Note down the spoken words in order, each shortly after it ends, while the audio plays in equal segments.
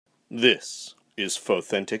This is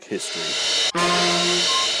Fothentic History.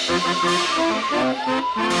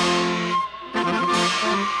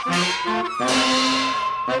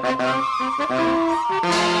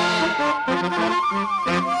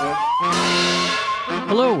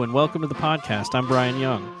 Hello and welcome to the podcast. I'm Brian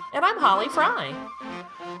Young. And I'm Holly Fry.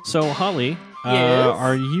 So, Holly, Yes?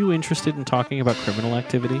 are you interested in talking about criminal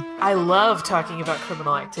activity? I love talking about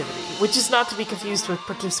criminal activity, which is not to be confused with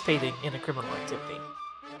participating in a criminal activity.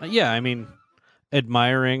 Yeah, I mean,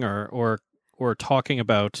 admiring or talking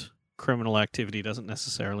about criminal activity doesn't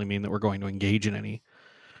necessarily mean that we're going to engage in any.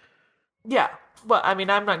 Yeah. Well, I mean,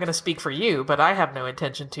 I'm not going to speak for you, but I have no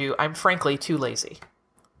intention to. I'm frankly too lazy.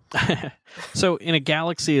 So, in a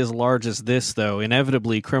galaxy as large as this, though,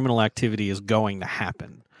 inevitably criminal activity is going to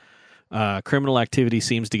happen. Criminal activity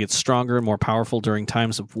seems to get stronger and more powerful during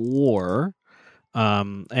times of war,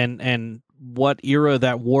 and what era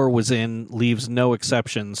that war was in leaves no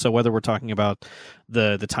exception. So whether we're talking about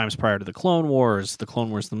the times prior to the Clone Wars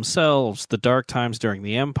themselves, the dark times during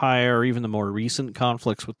the Empire, or even the more recent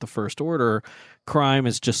conflicts with the First Order, crime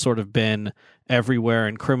has just sort of been everywhere,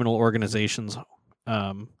 and criminal organizations,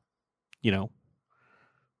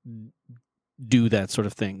 do that sort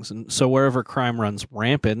of things. And so wherever crime runs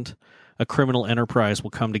rampant, a criminal enterprise will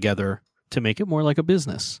come together to make it more like a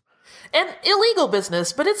business. An illegal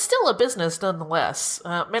business, but it's still a business nonetheless.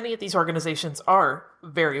 Many of these organizations are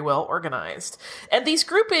very well organized. And these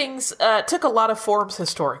groupings took a lot of forms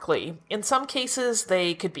historically. In some cases,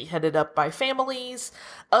 they could be headed up by families.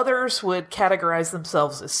 Others would categorize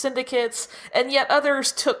themselves as syndicates. And yet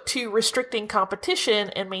others took to restricting competition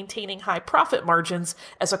and maintaining high profit margins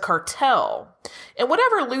as a cartel. In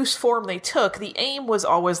whatever loose form they took, the aim was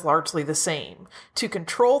always largely the same: to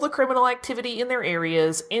control the criminal activity in their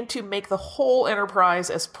areas and to make the whole enterprise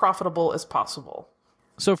as profitable as possible.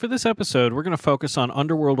 So for this episode, we're going to focus on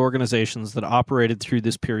underworld organizations that operated through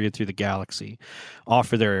this period through the galaxy,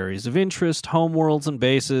 offer their areas of interest, homeworlds and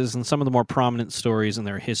bases, and some of the more prominent stories in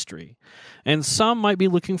their history. And some might be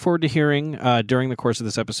looking forward to hearing during the course of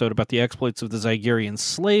this episode about the exploits of the Zygerian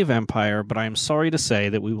slave empire, but I am sorry to say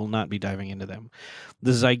that we will not be diving into them.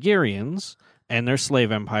 The Zygerians and their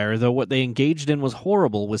slave empire, though what they engaged in was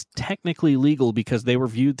horrible, was technically legal because they were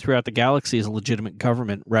viewed throughout the galaxy as a legitimate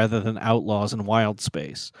government rather than outlaws in wild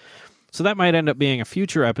space. So that might end up being a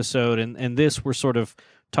future episode, and this we're sort of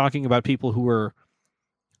talking about people who were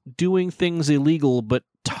doing things illegal but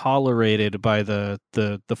tolerated by the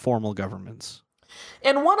formal governments.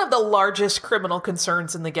 And one of the largest criminal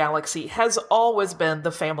concerns in the galaxy has always been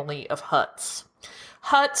the family of Hutts.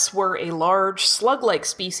 Hutts were a large, slug-like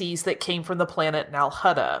species that came from the planet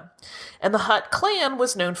Nalhutta. And the Hutt clan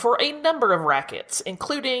was known for a number of rackets,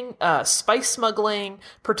 including spice smuggling,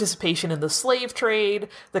 participation in the slave trade,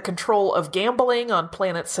 the control of gambling on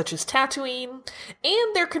planets such as Tatooine,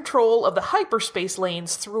 and their control of the hyperspace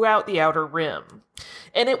lanes throughout the Outer Rim.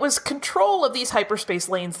 And it was control of these hyperspace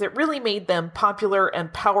lanes that really made them popular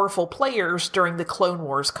and powerful players during the Clone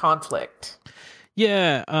Wars conflict.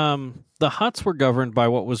 Yeah, the Hutts were governed by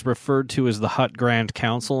what was referred to as the Hutt Grand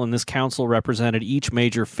Council, and this council represented each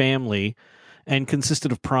major family and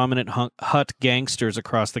consisted of prominent Hutt gangsters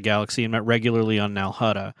across the galaxy and met regularly on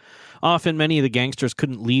Nalhutta. Often, many of the gangsters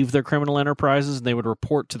couldn't leave their criminal enterprises, and they would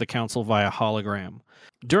report to the council via hologram.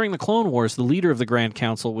 During the Clone Wars, the leader of the Grand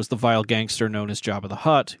Council was the vile gangster known as Jabba the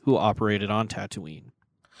Hutt, who operated on Tatooine.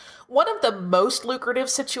 One of the most lucrative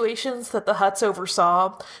situations that the Hutts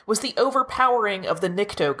oversaw was the overpowering of the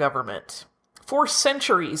Nikto government. For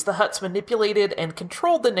centuries, the Hutts manipulated and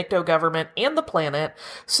controlled the Nikto government and the planet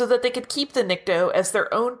so that they could keep the Nikto as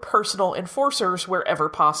their own personal enforcers wherever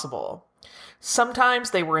possible.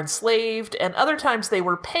 Sometimes they were enslaved, and other times they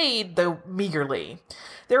were paid, though meagerly.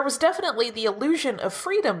 There was definitely the illusion of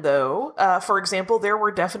freedom, though. For example, there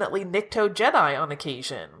were definitely Nikto Jedi on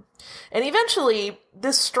occasion. And eventually,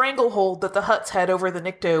 this stranglehold that the Hutts had over the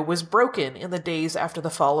Nikto was broken in the days after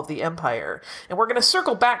the fall of the Empire. And we're going to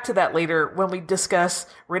circle back to that later when we discuss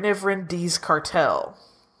Rodian Junk Cartel.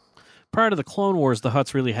 Prior to the Clone Wars, the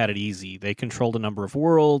Hutts really had it easy. They controlled a number of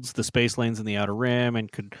worlds, the space lanes in the Outer Rim,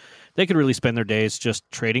 and they could really spend their days just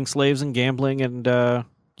trading slaves and gambling and,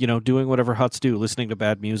 doing whatever Hutts do, listening to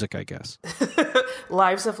bad music, I guess.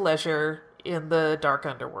 Lives of leisure in the dark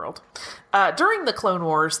underworld. During the Clone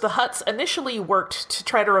Wars, the Hutts initially worked to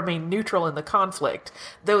try to remain neutral in the conflict,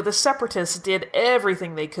 though the Separatists did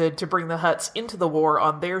everything they could to bring the Hutts into the war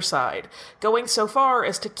on their side, going so far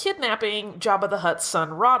as to kidnapping Jabba the Hutt's son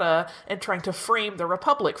Rada and trying to frame the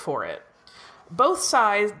Republic for it. Both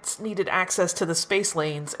sides needed access to the space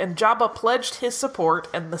lanes, and Jabba pledged his support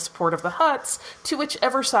and the support of the Hutts to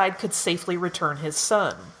whichever side could safely return his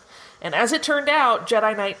son. And as it turned out,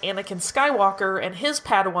 Jedi Knight Anakin Skywalker and his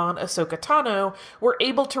Padawan Ahsoka Tano were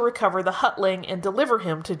able to recover the Huttling and deliver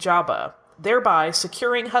him to Jabba, thereby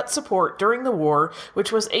securing Hutt support during the war,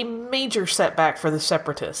 which was a major setback for the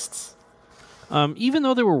Separatists. Even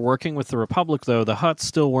though they were working with the Republic, though, the Hutts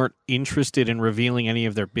still weren't interested in revealing any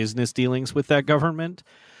of their business dealings with that government.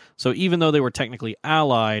 So even though they were technically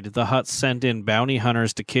allied, the Hutts sent in bounty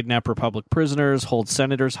hunters to kidnap Republic prisoners, hold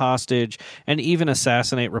senators hostage, and even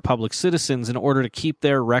assassinate Republic citizens in order to keep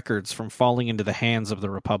their records from falling into the hands of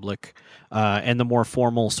the Republic and the more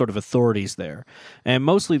formal sort of authorities there. And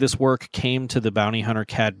mostly this work came to the bounty hunter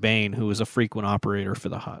Cad Bane, who was a frequent operator for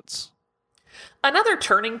the Hutts. Another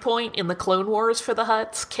turning point in the Clone Wars for the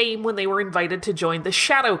Hutts came when they were invited to join the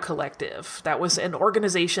Shadow Collective. That was an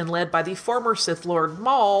organization led by the former Sith Lord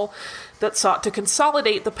Maul that sought to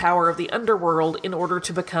consolidate the power of the underworld in order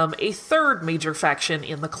to become a third major faction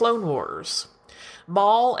in the Clone Wars.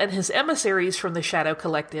 Maul and his emissaries from the Shadow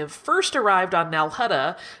Collective first arrived on Nal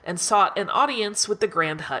Hutta and sought an audience with the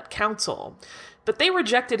Grand Hutt Council, but they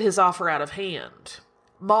rejected his offer out of hand.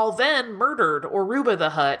 Maul then murdered Oruba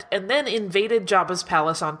the Hutt and then invaded Jabba's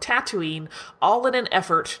palace on Tatooine, all in an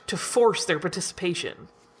effort to force their participation.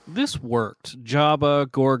 This worked. Jabba,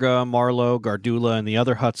 Gorga, Marlo, Gardula, and the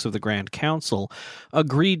other Hutts of the Grand Council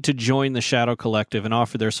agreed to join the Shadow Collective and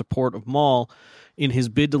offer their support of Maul in his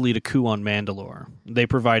bid to lead a coup on Mandalore. They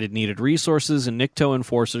provided needed resources and Nikto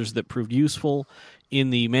enforcers that proved useful in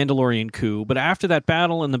the Mandalorian coup, but after that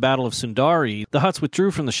battle and the Battle of Sundari, the Hutts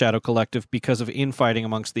withdrew from the Shadow Collective because of infighting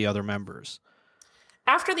amongst the other members.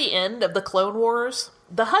 After the end of the Clone Wars,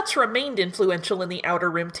 the Hutts remained influential in the Outer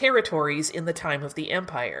Rim territories in the time of the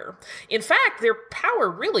Empire. In fact, their power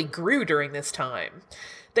really grew during this time.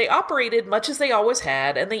 They operated much as they always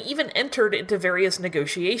had, and they even entered into various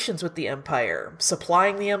negotiations with the Empire,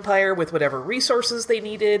 supplying the Empire with whatever resources they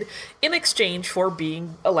needed in exchange for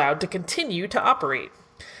being allowed to continue to operate.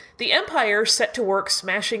 The Empire set to work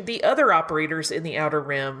smashing the other operators in the Outer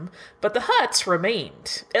Rim, but the Hutts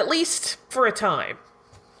remained, at least for a time.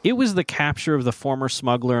 It was the capture of the former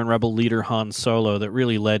smuggler and rebel leader Han Solo that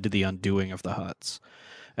really led to the undoing of the Hutts.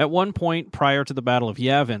 At one point, prior to the Battle of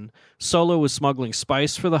Yavin, Solo was smuggling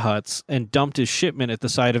spice for the Hutts and dumped his shipment at the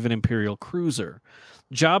side of an Imperial cruiser.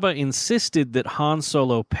 Jabba insisted that Han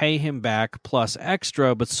Solo pay him back plus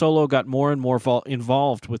extra, but Solo got more and more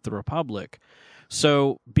involved with the Republic.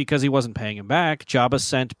 So, because he wasn't paying him back, Jabba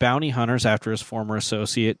sent bounty hunters after his former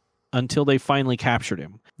associate until they finally captured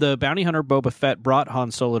him. The bounty hunter Boba Fett brought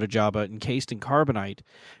Han Solo to Jabba encased in carbonite,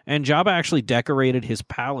 and Jabba actually decorated his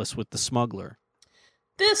palace with the smuggler.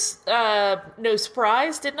 This, no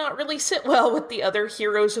surprise, did not really sit well with the other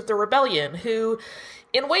heroes of the rebellion, who,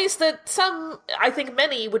 in ways that some, I think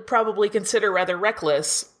many, would probably consider rather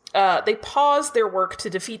reckless, they paused their work to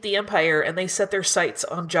defeat the Empire and they set their sights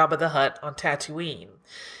on Jabba the Hutt on Tatooine.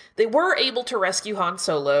 They were able to rescue Han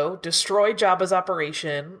Solo, destroy Jabba's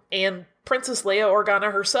operation, and Princess Leia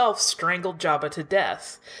Organa herself strangled Jabba to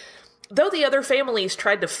death. Though the other families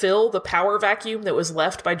tried to fill the power vacuum that was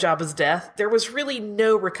left by Jabba's death, there was really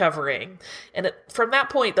no recovering. And from that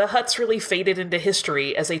point, the Hutts really faded into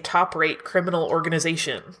history as a top-rate criminal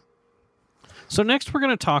organization. So next we're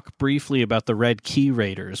going to talk briefly about the Red Key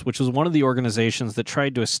Raiders, which was one of the organizations that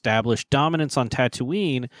tried to establish dominance on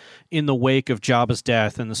Tatooine in the wake of Jabba's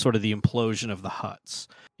death and the sort of the implosion of the Hutts.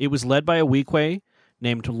 It was led by a Weequay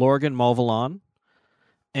named Lorgan Mulvalon,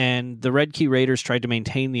 and the Red Key Raiders tried to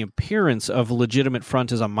maintain the appearance of a legitimate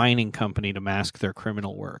front as a mining company to mask their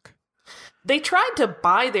criminal work. They tried to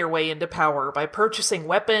buy their way into power by purchasing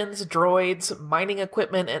weapons, droids, mining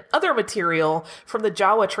equipment, and other material from the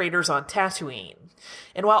Jawa traders on Tatooine.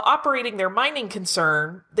 And while operating their mining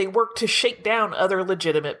concern, they worked to shake down other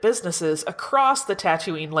legitimate businesses across the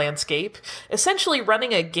Tatooine landscape, essentially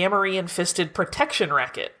running a Gamorrean-fisted protection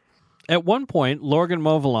racket. At one point, Lorgan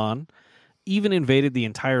Mulvalon even invaded the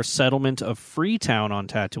entire settlement of Freetown on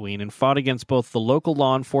Tatooine and fought against both the local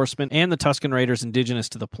law enforcement and the Tusken Raiders indigenous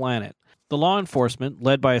to the planet. The law enforcement,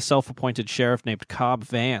 led by a self-appointed sheriff named Cobb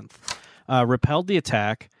Vanth, repelled the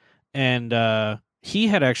attack, and he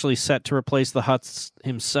had actually set to replace the Hutts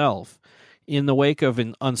himself. In the wake of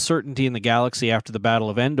an uncertainty in the galaxy after the Battle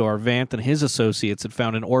of Endor, Vanth and his associates had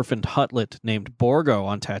found an orphaned Huttlet named Borgo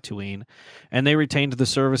on Tatooine, and they retained the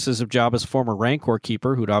services of Jabba's former Rancor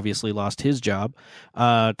keeper, who'd obviously lost his job,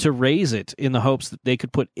 to raise it in the hopes that they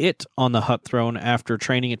could put it on the Hutt throne after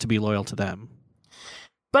training it to be loyal to them.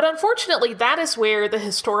 But unfortunately, that is where the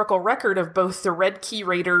historical record of both the Red Key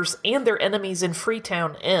Raiders and their enemies in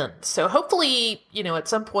Freetown ends. So hopefully, at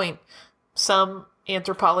some point, some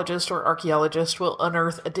anthropologist or archaeologist will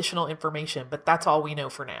unearth additional information, but that's all we know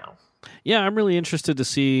for now. Yeah, I'm really interested to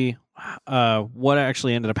see what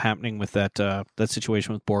actually ended up happening with that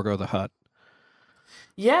situation with Borgo the Hutt.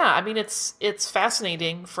 Yeah, I mean it's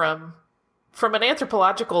fascinating from an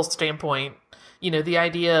anthropological standpoint. The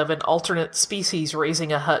idea of an alternate species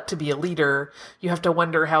raising a Hutt to be a leader, you have to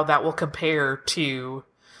wonder how that will compare to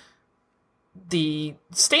the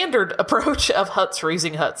standard approach of Hutts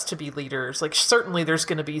raising Hutts to be leaders. Like, certainly there's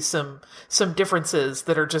going to be some differences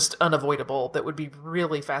that are just unavoidable that would be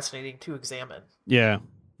really fascinating to examine. Yeah.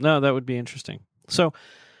 No, that would be interesting. So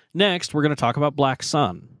next, we're going to talk about Black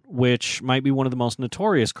Sun, which might be one of the most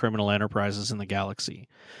notorious criminal enterprises in the galaxy.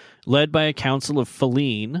 Led by a council of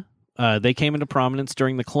Feline, they came into prominence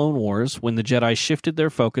during the Clone Wars when the Jedi shifted their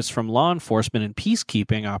focus from law enforcement and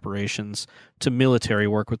peacekeeping operations to military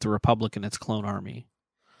work with the Republic and its clone army.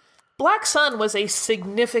 Black Sun was a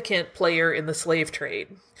significant player in the slave trade.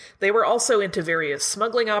 They were also into various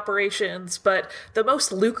smuggling operations, but the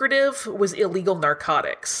most lucrative was illegal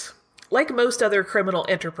narcotics. Like most other criminal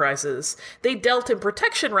enterprises, they dealt in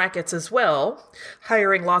protection rackets as well,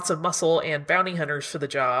 hiring lots of muscle and bounty hunters for the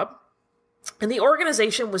job. And the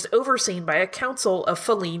organization was overseen by a council of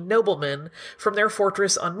Feline noblemen from their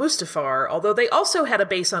fortress on Mustafar, although they also had a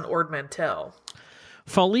base on Ord Mantell.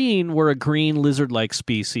 Feline were a green lizard-like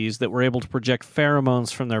species that were able to project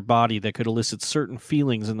pheromones from their body that could elicit certain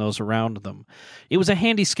feelings in those around them. It was a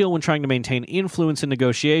handy skill when trying to maintain influence in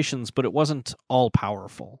negotiations, but it wasn't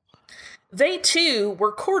all-powerful. They, too,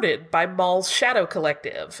 were courted by Maul's Shadow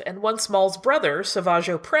Collective, and once Maul's brother, Savage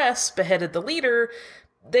Opress, beheaded the leader,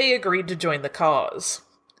 they agreed to join the cause.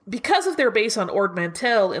 Because of their base on Ord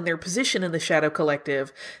Mantell and their position in the Shadow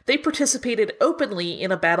Collective, they participated openly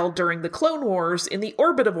in a battle during the Clone Wars in the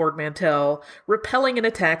orbit of Ord Mantell, repelling an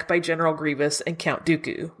attack by General Grievous and Count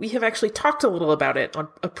Dooku. We have actually talked a little about it on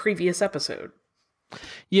a previous episode.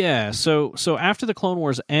 Yeah, so after the Clone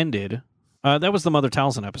Wars ended, that was the Mother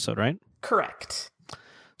Talzin episode, right? Correct.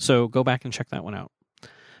 So go back and check that one out.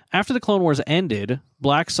 After the Clone Wars ended,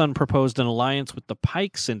 Black Sun proposed an alliance with the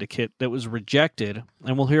Pyke Syndicate that was rejected,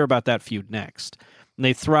 and we'll hear about that feud next. And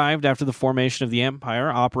they thrived after the formation of the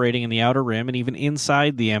Empire, operating in the Outer Rim and even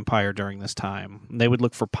inside the Empire during this time. They would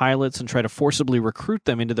look for pilots and try to forcibly recruit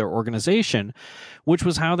them into their organization, which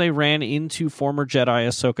was how they ran into former Jedi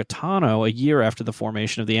Ahsoka Tano a year after the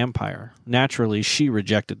formation of the Empire. Naturally, she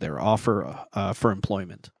rejected their offer for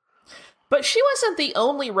employment. But she wasn't the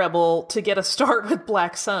only rebel to get a start with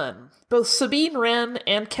Black Sun. Both Sabine Wren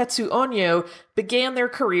and Ketsu Onyo began their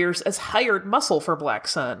careers as hired muscle for Black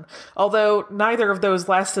Sun, although neither of those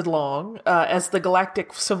lasted long, as the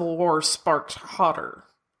Galactic Civil War sparked hotter.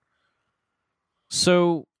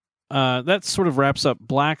 So that sort of wraps up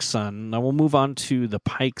Black Sun. Now we'll move on to the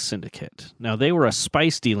Pyke Syndicate. Now they were a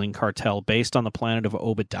spice-dealing cartel based on the planet of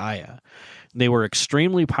Obadiah. They were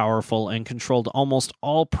extremely powerful and controlled almost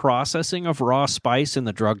all processing of raw spice in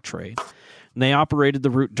the drug trade. And they operated the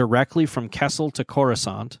route directly from Kessel to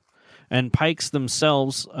Coruscant, and Pykes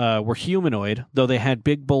themselves were humanoid, though they had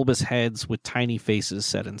big bulbous heads with tiny faces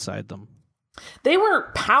set inside them. They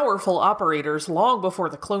were powerful operators long before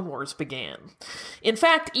the Clone Wars began. In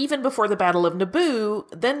fact, even before the Battle of Naboo,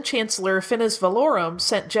 then-Chancellor Finis Valorum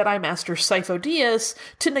sent Jedi Master Sifo Dyas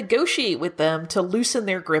to negotiate with them to loosen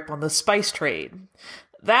their grip on the spice trade.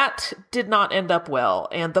 That did not end up well,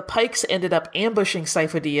 and the Pykes ended up ambushing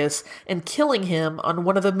Sifo Dyas and killing him on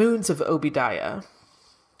one of the moons of Obadiah.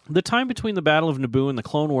 The time between the Battle of Naboo and the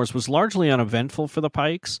Clone Wars was largely uneventful for the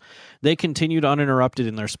Pykes. They continued uninterrupted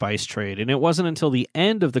in their spice trade, and it wasn't until the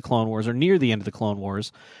end of the Clone Wars, or near the end of the Clone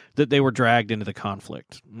Wars, that they were dragged into the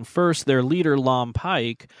conflict. First, their leader, Lom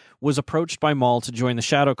Pyke, was approached by Maul to join the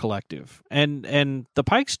Shadow Collective, and the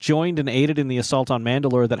Pykes joined and aided in the assault on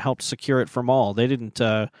Mandalore that helped secure it for Maul. They didn't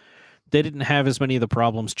have as many of the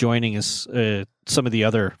problems joining as some of the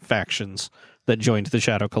other factions that joined the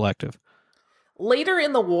Shadow Collective. Later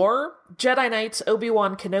in the war, Jedi Knights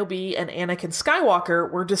Obi-Wan Kenobi and Anakin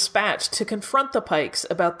Skywalker were dispatched to confront the Pykes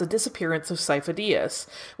about the disappearance of Sifo Dyas,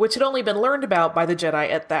 which had only been learned about by the Jedi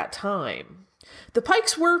at that time. The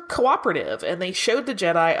Pykes were cooperative, and they showed the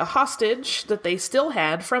Jedi a hostage that they still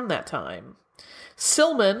had from that time.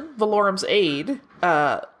 Silman, Valorum's aide,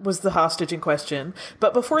 was the hostage in question,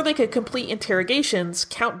 but before they could complete interrogations,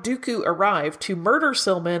 Count Dooku arrived to murder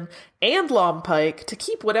Silman and Lom Pyke to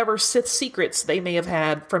keep whatever Sith secrets they may have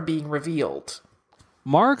had from being revealed.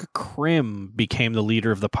 Marg Krim became the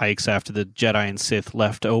leader of the Pykes after the Jedi and Sith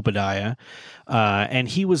left Obadiah, and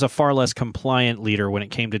he was a far less compliant leader when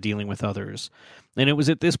it came to dealing with others. And it was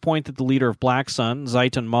at this point that the leader of Black Sun,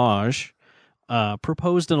 Zaitan Maj,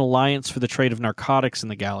 proposed an alliance for the trade of narcotics in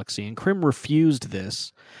the galaxy, and Krim refused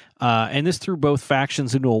this. And this threw both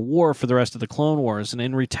factions into a war for the rest of the Clone Wars. And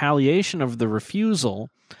in retaliation of the refusal,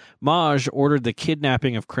 Maj ordered the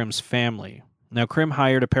kidnapping of Krim's family. Now, Krim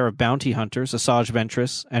hired a pair of bounty hunters, Asajj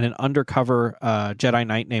Ventress, and an undercover Jedi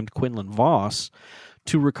Knight named Quinlan Voss,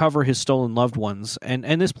 to recover his stolen loved ones,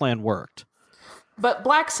 and this plan worked. But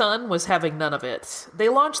Black Sun was having none of it. They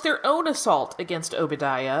launched their own assault against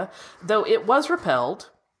Obadiah, though it was repelled.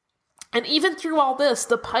 And even through all this,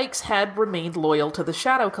 the Pykes had remained loyal to the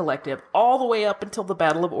Shadow Collective all the way up until the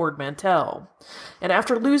Battle of Ord Mantell. And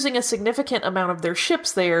after losing a significant amount of their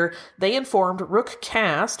ships there, they informed Rook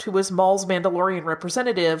Kast, who was Maul's Mandalorian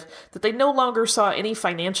representative, that they no longer saw any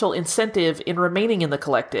financial incentive in remaining in the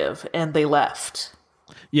Collective, and they left.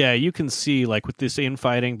 Yeah, you can see, like, with this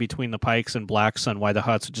infighting between the Pykes and Black Sun, why the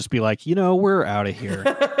Hutts would just be like, we're out of here.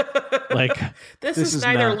 Like, this is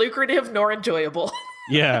neither lucrative nor enjoyable.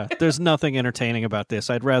 Yeah, there's nothing entertaining about this.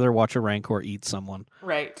 I'd rather watch a Rancor eat someone.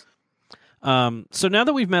 Right. So now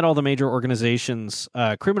that we've met all the major organizations,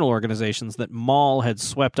 criminal organizations that Maul had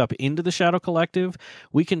swept up into the Shadow Collective,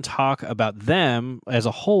 we can talk about them as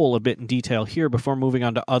a whole a bit in detail here before moving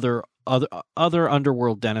on to other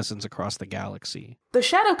underworld denizens across the galaxy. The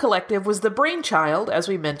Shadow Collective was the brainchild, as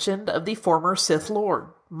we mentioned, of the former Sith Lord,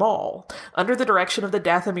 Maul, under the direction of the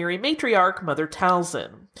Dathomiri matriarch, Mother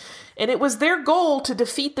Talzin. And it was their goal to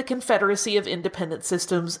defeat the Confederacy of Independent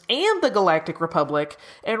Systems and the Galactic Republic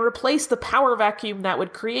and replace the power vacuum that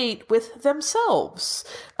would create with themselves.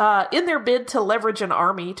 In their bid to leverage an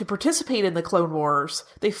army to participate in the Clone Wars,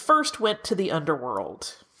 they first went to the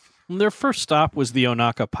underworld. Their first stop was the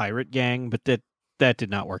Onaka pirate gang, but that did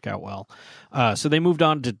not work out well. So they moved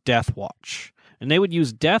on to Death Watch. And they would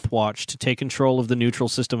use Death Watch to take control of the neutral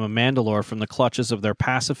system of Mandalore from the clutches of their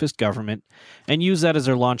pacifist government and use that as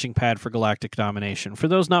their launching pad for galactic domination. For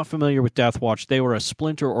those not familiar with Death Watch, they were a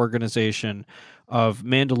splinter organization of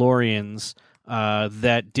Mandalorians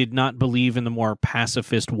that did not believe in the more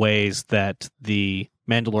pacifist ways that the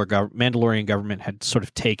Mandalorian government had sort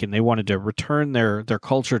of taken. They wanted to return their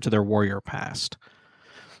culture to their warrior past.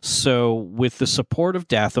 So with the support of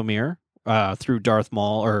Dathomir through Darth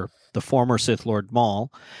Maul, or the former Sith Lord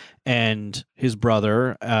Maul, and his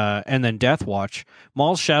brother, and then Death Watch,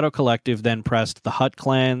 Maul's Shadow Collective then pressed the Hutt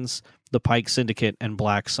clans, the Pyke Syndicate, and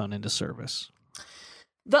Black Sun into service.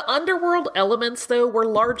 The underworld elements, though, were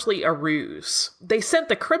largely a ruse. They sent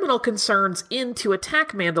the criminal concerns in to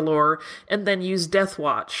attack Mandalore and then used Death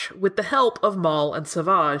Watch, with the help of Maul and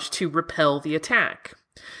Savage, to repel the attack.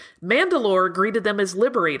 Mandalore greeted them as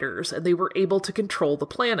liberators, and they were able to control the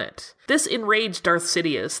planet. This enraged Darth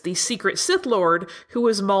Sidious, the secret Sith Lord who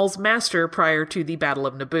was Maul's master prior to the Battle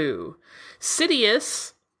of Naboo.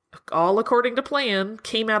 Sidious, all according to plan,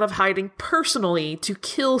 came out of hiding personally to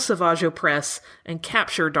kill Savage Opress and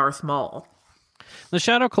capture Darth Maul. The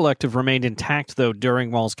Shadow Collective remained intact, though,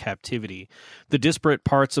 during Maul's captivity. The disparate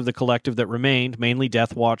parts of the collective that remained, mainly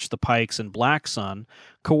Death Watch, the Pykes, and Black Sun,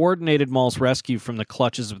 coordinated Maul's rescue from the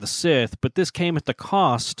clutches of the Sith, but this came at the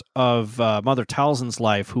cost of Mother Talzin's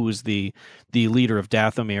life, who was the leader of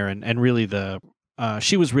Dathomir, and really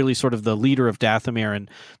she was really sort of the leader of Dathomir and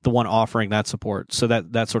the one offering that support, so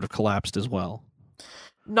that sort of collapsed as well.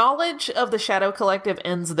 Knowledge of the Shadow Collective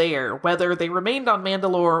ends there. Whether they remained on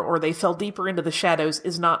Mandalore or they fell deeper into the shadows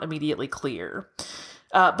is not immediately clear.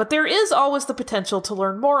 But there is always the potential to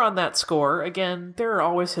learn more on that score. Again, there are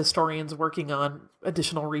always historians working on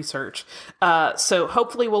additional research. So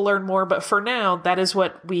hopefully we'll learn more, but for now, that is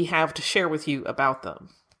what we have to share with you about them.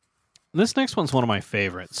 This next one's one of my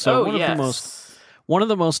favorites. So one of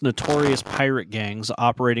the most notorious pirate gangs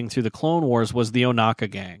operating through the Clone Wars was the Onaka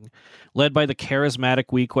Gang. Led by the charismatic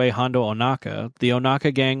Weequay Hondo Onaka, the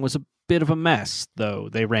Onaka Gang was a bit of a mess, though.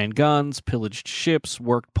 They ran guns, pillaged ships,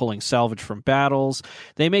 worked pulling salvage from battles.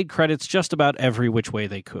 They made credits just about every which way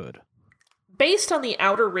they could. Based on the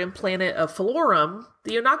outer rim planet of Falorum,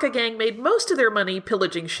 the Onaka Gang made most of their money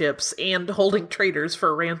pillaging ships and holding traders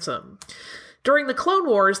for ransom. During the Clone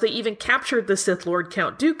Wars, they even captured the Sith Lord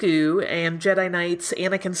Count Dooku and Jedi Knights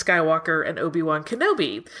Anakin Skywalker and Obi-Wan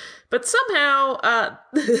Kenobi. But somehow,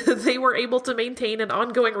 they were able to maintain an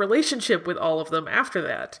ongoing relationship with all of them after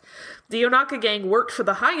that. The Onaka Gang worked for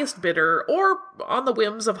the highest bidder, or on the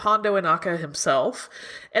whims of Hondo Onaka himself,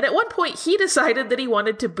 and at one point he decided that he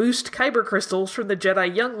wanted to boost kyber crystals from the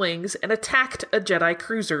Jedi younglings and attacked a Jedi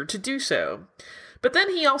cruiser to do so. But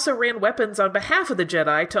then he also ran weapons on behalf of the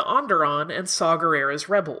Jedi to Onderon and Saw Gerrera's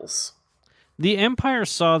rebels. The Empire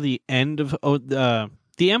saw the end of the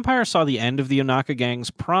Onaka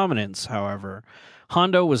Gang's prominence, however.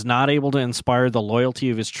 Hondo was not able to inspire the loyalty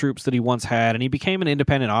of his troops that he once had, and he became an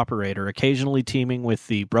independent operator, occasionally teaming with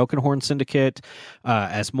the Broken Horn Syndicate,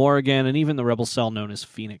 as Morrigan, and even the rebel cell known as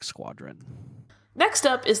Phoenix Squadron. Next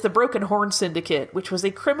up is the Broken Horn Syndicate, which was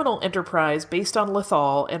a criminal enterprise based on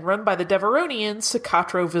Lethal and run by the Deveronian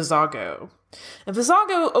Sicatro Vizago. And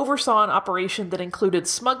Vizago oversaw an operation that included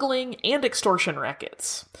smuggling and extortion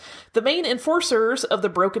rackets. The main enforcers of the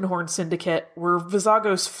Broken Horn Syndicate were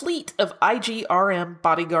Vizago's fleet of IGRM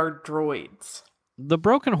bodyguard droids. The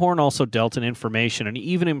Broken Horn also dealt in information and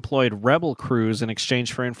even employed rebel crews in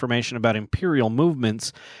exchange for information about Imperial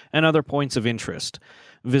movements and other points of interest.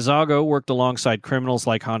 Vizago worked alongside criminals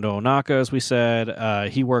like Hondo Ohnaka, as we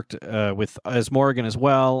said. He worked as Morrigan as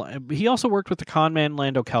well. He also worked with the conman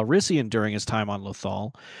Lando Calrissian during his time on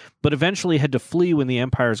Lothal, but eventually had to flee when the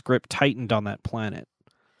Empire's grip tightened on that planet.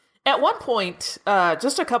 At one point,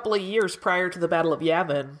 just a couple of years prior to the Battle of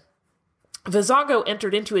Yavin, Vizago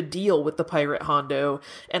entered into a deal with the pirate Hondo,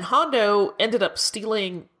 and Hondo ended up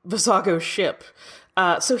stealing Vizago's ship.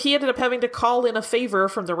 So he ended up having to call in a favor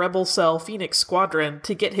from the rebel cell Phoenix Squadron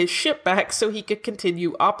to get his ship back so he could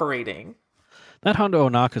continue operating. That Hondo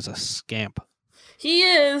Ohnaka's a scamp. He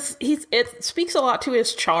is. It speaks a lot to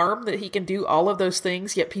his charm that he can do all of those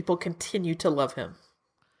things, yet people continue to love him.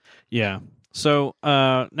 Yeah. So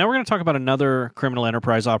now we're going to talk about another criminal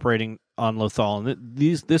enterprise operating on Lothal, and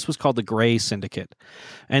this was called the Grey Syndicate.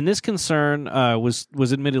 And this concern was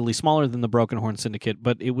admittedly smaller than the Broken Horn Syndicate,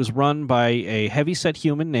 but it was run by a heavyset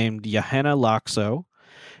human named Yahenna Laxo,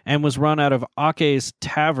 and was run out of Ake's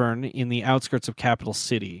Tavern in the outskirts of Capital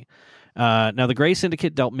City. Now, the Grey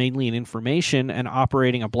Syndicate dealt mainly in information and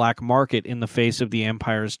operating a black market in the face of the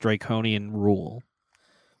Empire's draconian rule.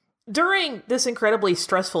 During this incredibly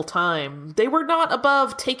stressful time, they were not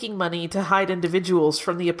above taking money to hide individuals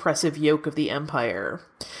from the oppressive yoke of the Empire.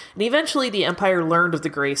 And eventually the Empire learned of the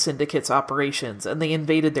Grey Syndicate's operations, and they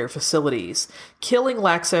invaded their facilities, killing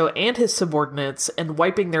Laxo and his subordinates, and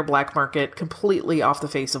wiping their black market completely off the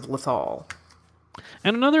face of Lothal.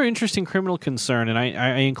 And another interesting criminal concern, and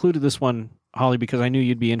I included this one, Holly, because I knew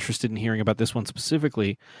you'd be interested in hearing about this one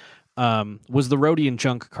specifically, was the Rodian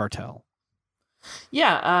Junk Cartel.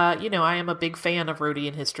 Yeah, I am a big fan of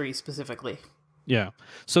Rodian history specifically. Yeah.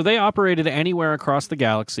 So they operated anywhere across the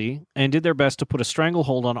galaxy and did their best to put a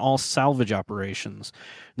stranglehold on all salvage operations.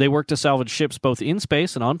 They worked to salvage ships both in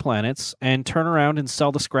space and on planets, and turn around and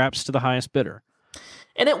sell the scraps to the highest bidder.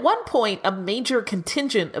 And at one point, a major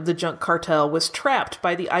contingent of the Junk Cartel was trapped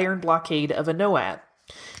by the iron blockade of Anoat.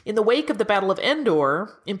 In the wake of the Battle of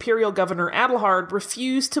Endor, Imperial Governor Adelhard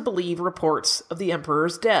refused to believe reports of the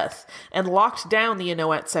Emperor's death and locked down the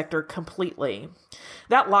Anoat sector completely.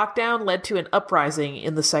 That lockdown led to an uprising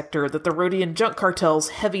in the sector that the Rodian Junk Cartel's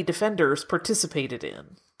heavy defenders participated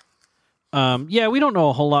in. Yeah, we don't know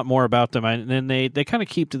a whole lot more about them, and they kind of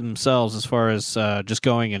keep to themselves as far as just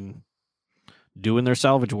going and doing their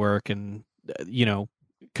salvage work, and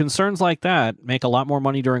concerns like that make a lot more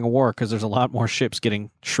money during a war because there's a lot more ships getting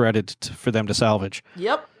shredded for them to salvage.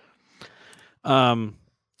 Yep.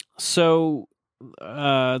 So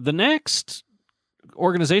the next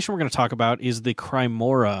organization we're going to talk about is the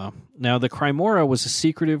Crymora. Now, the Crymora was a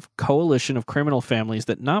secretive coalition of criminal families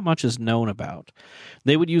that not much is known about.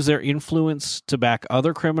 They would use their influence to back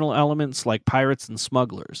other criminal elements like pirates and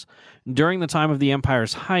smugglers. During the time of the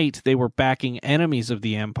Empire's height, they were backing enemies of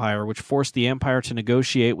the Empire, which forced the Empire to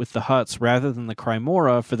negotiate with the Hutts rather than the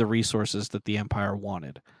Crymora for the resources that the Empire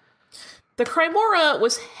wanted. The Crymora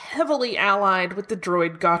was heavily allied with the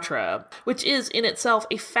droid Gotra, which is in itself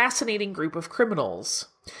a fascinating group of criminals.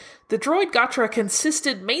 The droid Gotra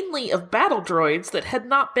consisted mainly of battle droids that had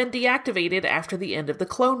not been deactivated after the end of the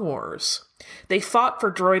Clone Wars. They fought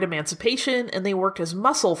for droid emancipation, and they worked as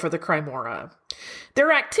muscle for the Crymora.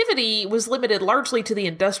 Their activity was limited largely to the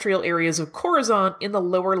industrial areas of Coruscant in the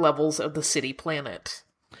lower levels of the city planet.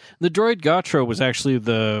 The droid Gotra was actually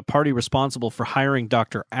the party responsible for hiring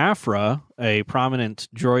Dr. Afra, a prominent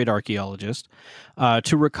droid archaeologist,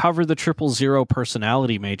 to recover the 000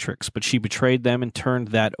 personality matrix, but she betrayed them and turned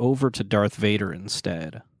that over to Darth Vader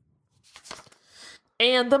instead.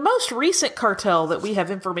 And the most recent cartel that we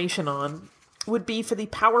have information on would be for the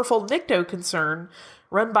powerful Nikto concern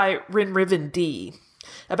run by Rinriven D.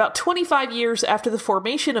 About 25 years after the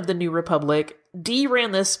formation of the New Republic, D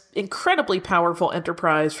ran this incredibly powerful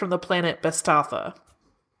enterprise from the planet Bestatha.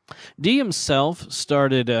 D himself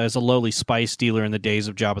started as a lowly spice dealer in the days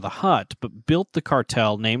of Jabba the Hutt, but built the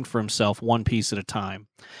cartel named for himself one piece at a time.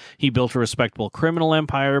 He built a respectable criminal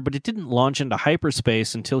empire, but it didn't launch into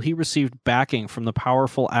hyperspace until he received backing from the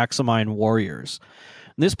powerful Axamine warriors.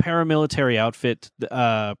 This paramilitary outfit,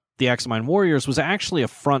 the Axamine warriors was actually a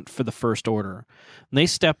front for the First Order. And they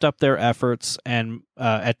stepped up their efforts, and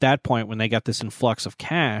at that point, when they got this influx of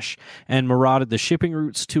cash, and marauded the shipping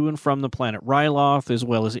routes to and from the planet Ryloth, as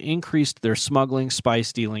well as increased their smuggling,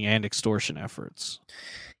 spice dealing, and extortion efforts.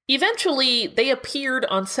 Eventually, they appeared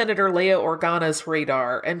on Senator Leia Organa's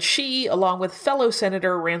radar, and she, along with fellow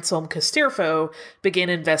Senator Ransom Casterfo, began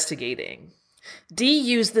investigating. Dee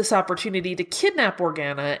used this opportunity to kidnap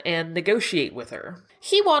Organa and negotiate with her.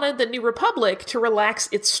 He wanted the New Republic to relax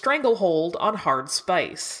its stranglehold on hard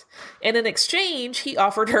spice, and in exchange, he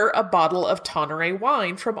offered her a bottle of Tonneray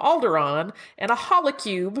wine from Alderaan and a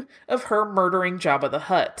holocube of her murdering Jabba the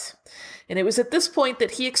Hutt. And it was at this point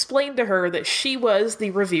that he explained to her that she was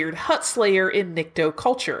the revered Hutt Slayer in Nikto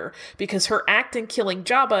culture, because her act in killing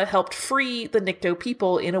Jabba helped free the Nikto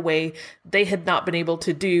people in a way they had not been able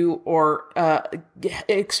to do or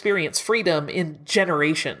experience freedom in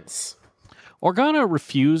generations. Organa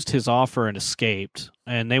refused his offer and escaped,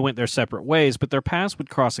 and they went their separate ways, but their paths would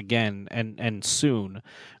cross again, and soon.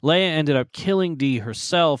 Leia ended up killing Dee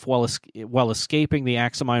herself while escaping the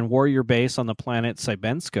Axamine warrior base on the planet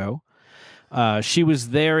Cybensko. She was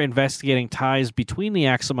there investigating ties between the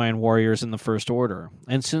Axamine warriors and the First Order,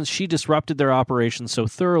 and since she disrupted their operations so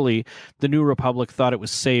thoroughly, the New Republic thought it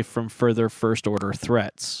was safe from further First Order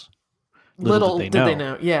threats. Little did they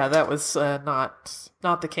know. Yeah, that was not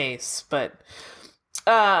the case. But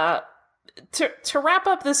to wrap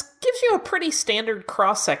up, this gives you a pretty standard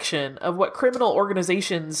cross-section of what criminal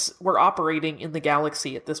organizations were operating in the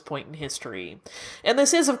galaxy at this point in history. And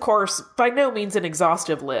this is, of course, by no means an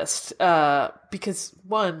exhaustive list, because,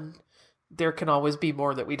 one, there can always be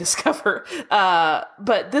more that we discover.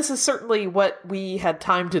 But this is certainly what we had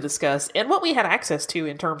time to discuss and what we had access to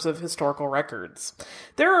in terms of historical records.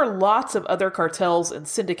 There are lots of other cartels and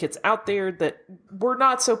syndicates out there that were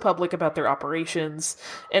not so public about their operations,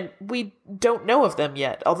 and we don't know of them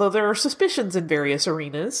yet, although there are suspicions in various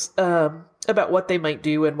arenas about what they might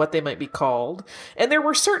do and what they might be called. And there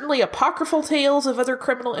were certainly apocryphal tales of other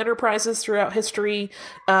criminal enterprises throughout history,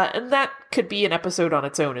 and that could be an episode on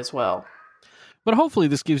its own as well. But hopefully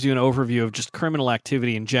this gives you an overview of just criminal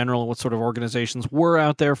activity in general, what sort of organizations were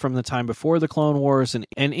out there from the time before the Clone Wars and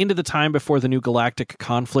into the time before the new galactic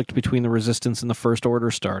conflict between the Resistance and the First Order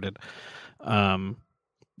started.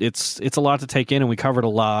 It's a lot to take in, and we covered a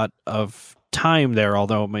lot of time there,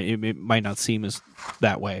 although it might not seem as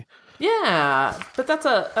that way. Yeah, but that's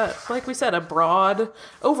like we said, a broad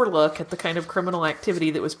overlook at the kind of criminal activity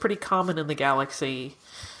that was pretty common in the galaxy.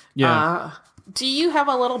 Yeah. Do you have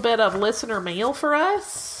a little bit of listener mail for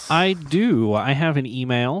us? I do. I have an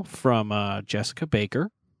email from Jessica Baker,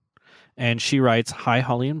 and she writes, "Hi,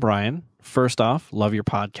 Holly and Bryan. First off, love your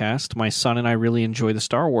podcast. My son and I really enjoy the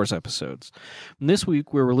Star Wars episodes. And this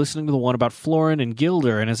week, we were listening to the one about Florin and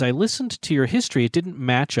Gilder, and as I listened to your history, it didn't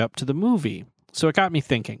match up to the movie. So it got me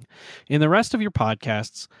thinking. In the rest of your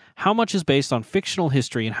podcasts, how much is based on fictional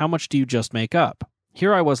history, and how much do you just make up?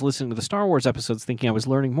 Here I was listening to the Star Wars episodes thinking I was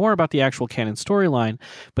learning more about the actual canon storyline,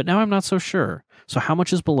 but now I'm not so sure. So how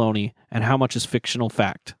much is baloney, and how much is fictional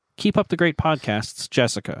fact? Keep up the great podcasts,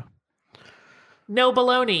 Jessica." No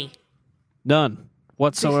baloney. None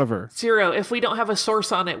whatsoever. Zero. If we don't have a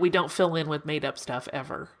source on it, we don't fill in with made-up stuff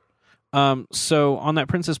ever. So on that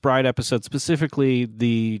Princess Bride episode, specifically,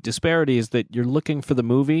 the disparity is that you're looking for the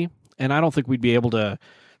movie, and I don't think we'd be able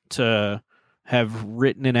to have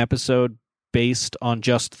written an episode based on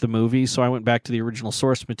just the movie. So I went back to the original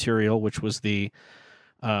source material, which was the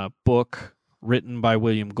book written by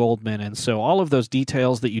William Goldman. And so all of those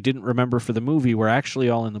details that you didn't remember for the movie were actually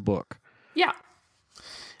all in the book.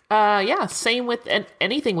 Yeah. Same with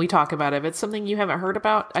anything we talk about. If it's something you haven't heard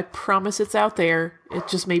about, I promise it's out there. It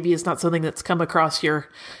just maybe is not something that's come across your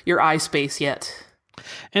eye space yet.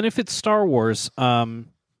 And if it's Star Wars,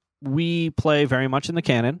 we play very much in the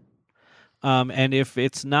canon. And if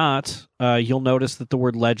it's not, you'll notice that the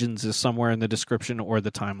word legends is somewhere in the description or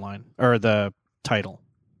the timeline or the title.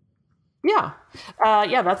 Yeah.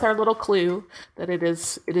 That's our little clue that it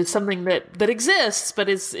is something that exists, but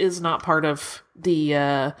is not part of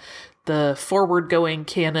the forward going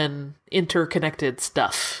canon interconnected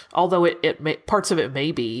stuff. Although parts of it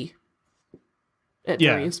may be at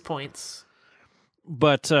various points.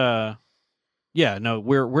 But, no,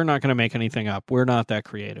 we're not going to make anything up. We're not that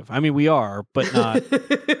creative. I mean, we are, but not.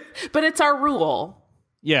 But it's our rule.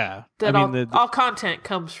 Yeah. That all content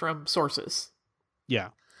comes from sources. Yeah.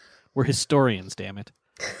 We're historians, damn it.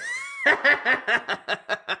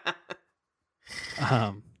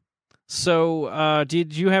 So,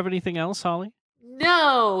 did you have anything else, Holly?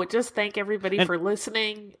 No, just thank everybody for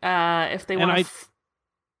listening. If they want to...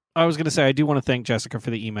 I was going to say, I do want to thank Jessica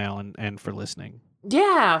for the email and for listening.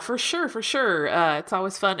 Yeah, for sure, for sure. It's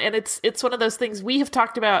always fun, and it's one of those things we have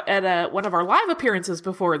talked about at one of our live appearances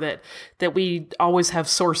before, that we always have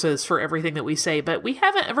sources for everything that we say, but we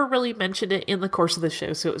haven't ever really mentioned it in the course of the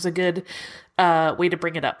show, so it was a good way to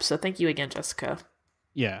bring it up. So thank you again, Jessica.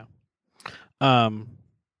 Yeah.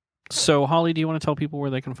 So, Holly, do you want to tell people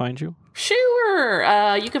where they can find you?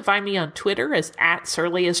 Sure. You can find me on Twitter as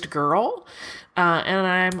 @surliestgirl. And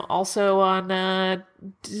I'm also on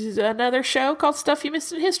another show called Stuff You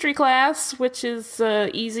Missed in History Class, which is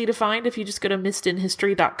easy to find if you just go to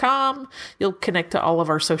missedinhistory.com. You'll connect to all of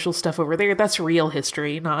our social stuff over there. That's real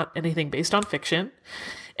history, not anything based on fiction.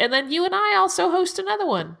 And then you and I also host another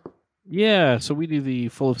one. Yeah, so we do the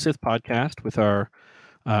Full of Sith podcast with our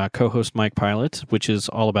co-host Mike Pilot, which is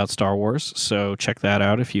all about Star Wars. So check that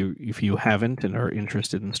out if you haven't and are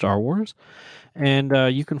interested in Star Wars. And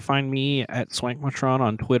you can find me at Swankmatron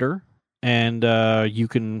on Twitter, and you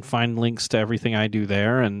can find links to everything I do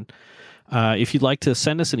there. And if you'd like to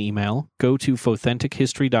send us an email, go to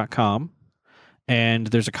fothentichistory.com, and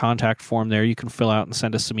there's a contact form there you can fill out and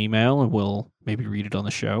send us some email, and we'll maybe read it on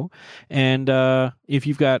the show. And if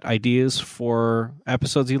you've got ideas for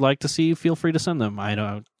episodes you'd like to see, feel free to send them. I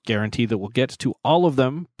don't guarantee that we'll get to all of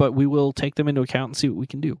them, but we will take them into account and see what we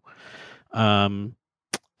can do.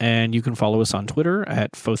 And you can follow us on Twitter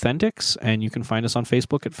at Fothentics, and you can find us on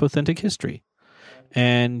Facebook at Fothentic History.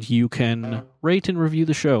 And you can rate and review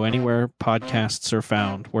the show anywhere podcasts are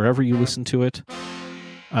found. Wherever you listen to it,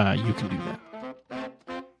 you can do that.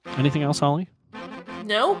 Anything else, Holly?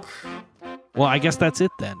 Nope. Well, I guess that's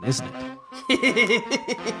it then, isn't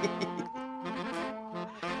it?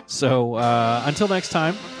 So until next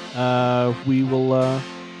time,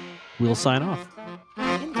 we'll sign off.